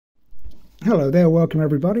Hello there, welcome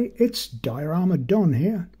everybody. It's Diorama Don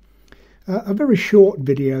here. A very short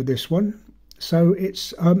video this one. So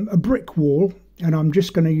it's a brick wall, and I'm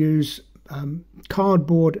just going to use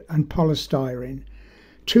cardboard and polystyrene.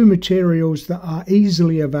 Two materials that are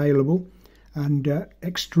easily available and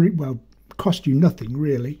cost you nothing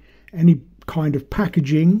really. Any kind of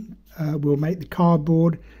packaging will make the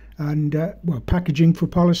cardboard, and packaging for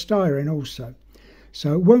polystyrene also.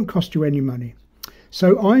 So it won't cost you any money.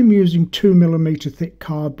 So I'm using 2mm thick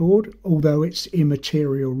cardboard, although it's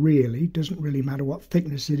immaterial really, doesn't really matter what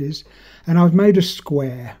thickness it is. And I've made a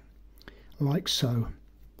square, like so.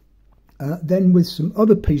 Then with some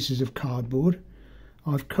other pieces of cardboard,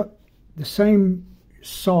 I've cut the same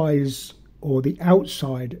size or the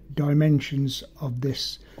outside dimensions of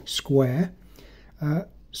this square,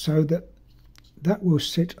 so that will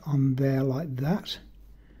sit on there like that.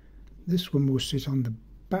 This one will sit on the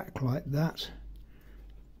back like that,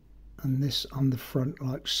 and this on the front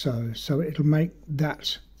like so. So it'll make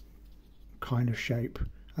that kind of shape,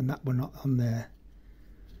 and that one not on there.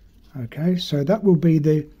 Okay, so that will be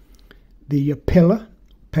the pillar,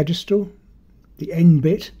 pedestal, the end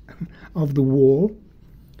bit of the wall.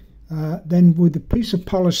 Then with the piece of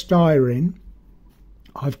polystyrene,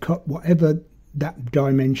 I've cut whatever that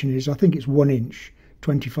dimension is. I think it's 1 inch,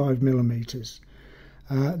 25mm.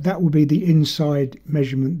 That will be the inside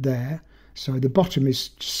measurement there. So the bottom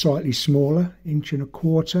is slightly smaller, 1.25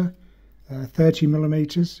 inches,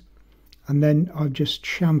 30mm, and then I've just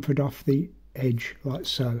chamfered off the edge like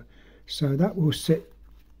so. So that will sit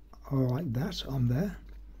like that on there,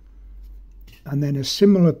 and then a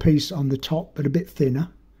similar piece on the top but a bit thinner,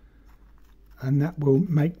 and that will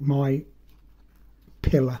make my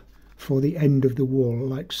pillar for the end of the wall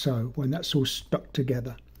like so, when that's all stuck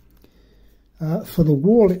together. For the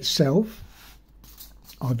wall itself,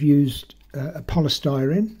 I've used a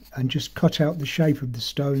polystyrene and just cut out the shape of the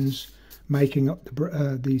stones making up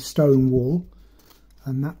the stone wall,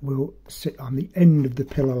 and that will sit on the end of the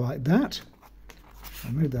pillar like that.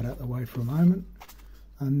 I'll move that out of the way for a moment.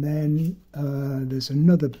 And then there's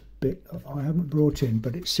another bit I haven't brought in,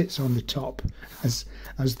 but it sits on the top as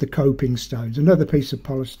the coping stones, another piece of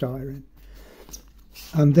polystyrene.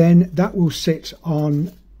 And then that will sit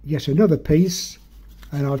on yet another piece,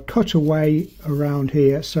 and I've cut away around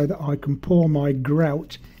here so that I can pour my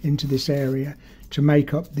grout into this area to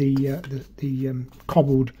make up the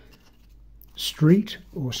cobbled street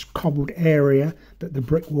or cobbled area that the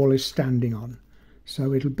brick wall is standing on.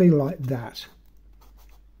 So it'll be like that.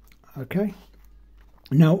 Okay.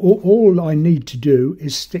 Now all I need to do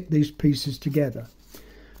is stick these pieces together.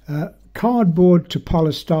 Cardboard to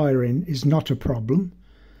polystyrene is not a problem.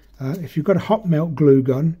 If you've got a hot melt glue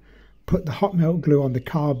gun, put the hot melt glue on the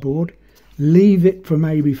cardboard, leave it for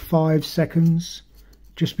maybe 5 seconds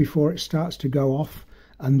just before it starts to go off,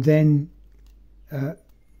 and then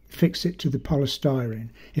fix it to the polystyrene.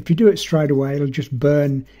 If you do it straight away, it'll just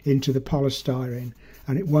burn into the polystyrene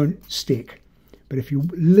and it won't stick. But if you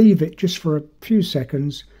leave it just for a few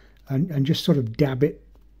seconds and just sort of dab it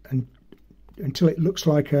until it looks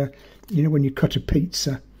like when you cut a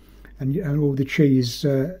pizza and all the cheese,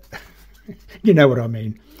 you know what I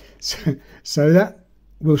mean. So that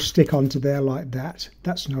will stick onto there like that.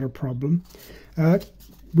 That's not a problem.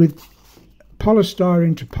 With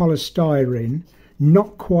polystyrene to polystyrene,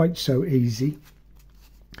 not quite so easy.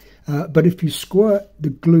 But if you squirt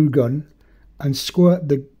the glue gun and squirt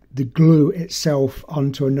the glue itself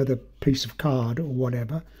onto another piece of card or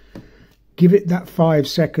whatever, give it that 5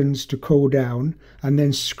 seconds to cool down, and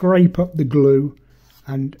then scrape up the glue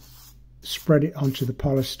and spread it onto the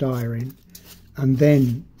polystyrene, and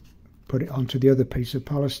then put it onto the other piece of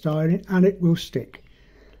polystyrene, and it will stick.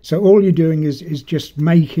 So all you're doing is just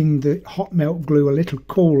making the hot melt glue a little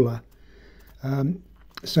cooler,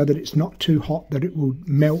 so that it's not too hot that it will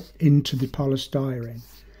melt into the polystyrene.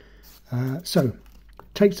 So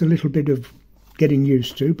takes a little bit of getting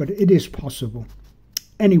used to, but it is possible.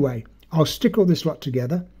 Anyway, I'll stick all this lot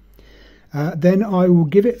together. Then I will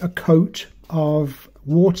give it a coat of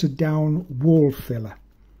watered down wall filler,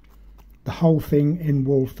 the whole thing in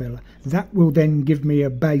wall filler. That will then give me a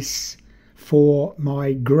base for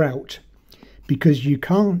my grout, because you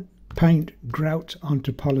can't paint grout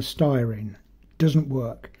onto polystyrene. Doesn't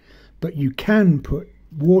work. But you can put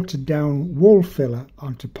watered down wall filler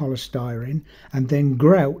onto polystyrene and then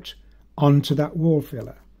grout onto that wall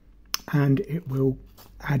filler, and it will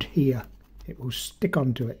adhere, it will stick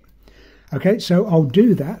onto it. Okay, so I'll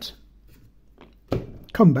do that,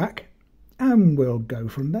 come back, and we'll go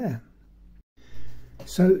from there.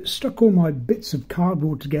 So stuck all my bits of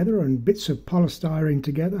cardboard together and bits of polystyrene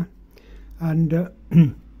together, and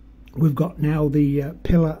we've got now the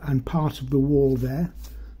pillar and part of the wall there,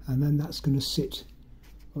 and then that's going to sit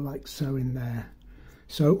like so in there.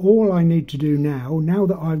 So all I need to do now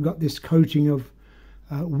that I've got this coating of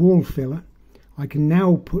wall filler, I can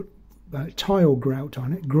now put tile grout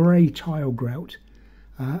on it, grey tile grout,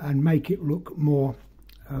 and make it look more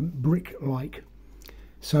brick-like.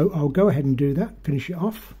 So I'll go ahead and do that, finish it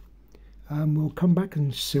off, and we'll come back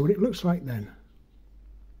and see what it looks like then.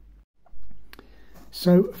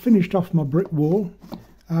 So finished off my brick wall.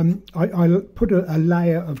 I put a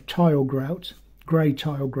layer of tile grout, grey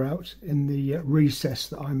tile grout, in the recess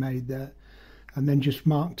that I made there, and then just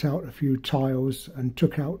marked out a few tiles and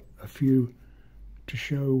took out a few to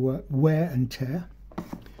show wear and tear,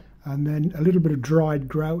 and then a little bit of dried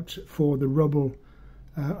grout for the rubble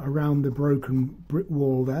around the broken brick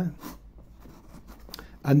wall there,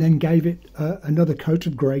 and then gave it another coat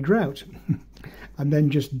of grey grout and then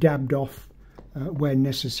just dabbed off where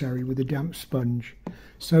necessary with a damp sponge.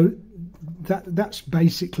 So that's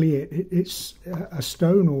basically it. It's a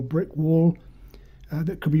stone or brick wall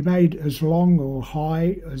that could be made as long or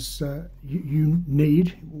high as you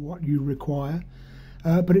need, what you require,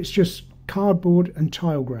 but it's just cardboard and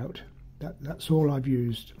tile grout. That's all I've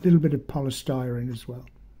used. A little bit of polystyrene as well.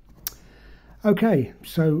 Okay,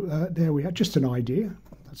 so there we are. Just an idea,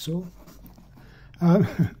 that's all.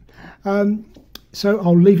 So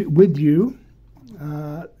I'll leave it with you.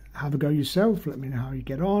 Have a go yourself. Let me know how you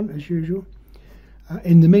get on, as usual.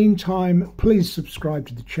 In the meantime, please subscribe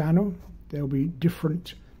to the channel. There'll be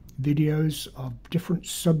different videos of different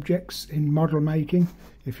subjects in model making,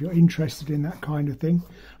 if you're interested in that kind of thing.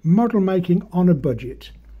 Model making on a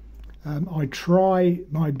budget. I try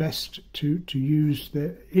my best to use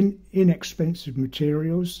the inexpensive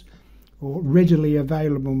materials or readily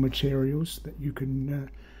available materials that you can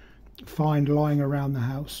find lying around the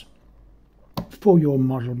house for your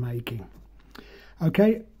model making.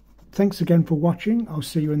 Okay, thanks again for watching. I'll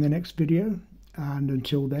see you in the next video, and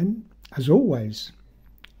until then, as always,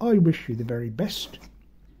 I wish you the very best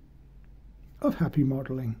of happy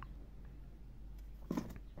modelling.